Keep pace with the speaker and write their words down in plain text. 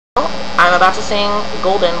I'm about to sing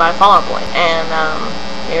Golden by Fall Out Boy, and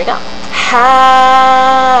here we go.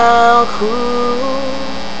 How cruel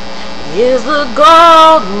is the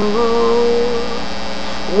golden rule,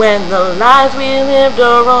 when the lives we lived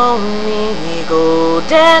are only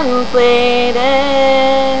golden plated.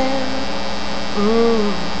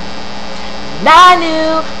 And I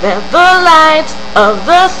knew that the lights of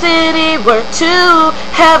the city were too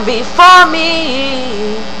heavy for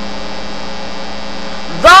me,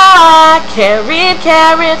 though I carried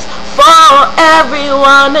carrots for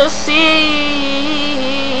everyone to see.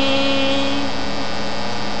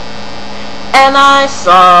 And I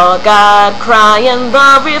saw God cry in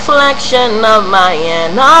the reflection of my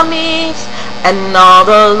enemies, and all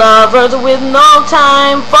the lovers with no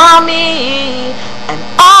time for me, and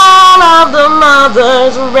all of the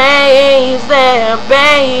mothers raised their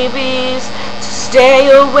babies to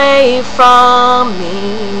stay away from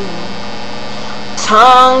me.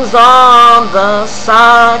 Tongues on the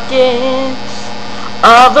sockets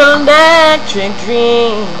of electric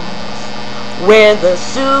dreams, where the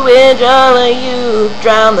sewage of the youth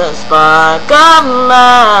drowned the spark of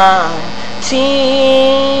my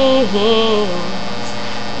teens.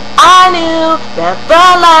 I knew that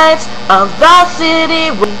the lights of the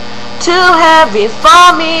city were too heavy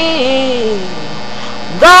for me,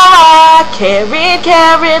 though I carried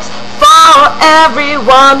carrots for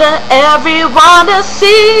everyone to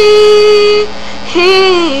see.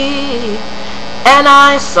 And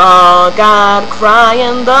I saw God cry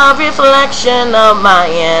in the reflection of my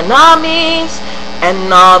enemies,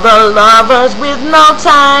 and all the lovers with no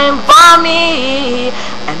time for me,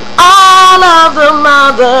 and all of the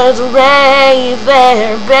mothers raised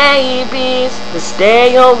their babies to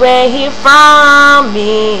stay away from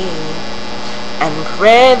me, and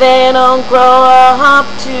pray they don't grow up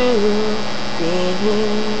to be.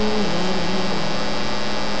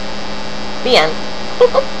 The end.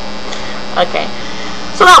 Okay,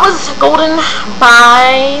 so that was Golden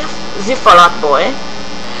by the Fall Out Boy.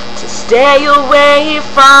 To stay away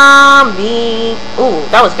from me. Ooh,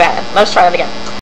 that was bad. Let's try that again.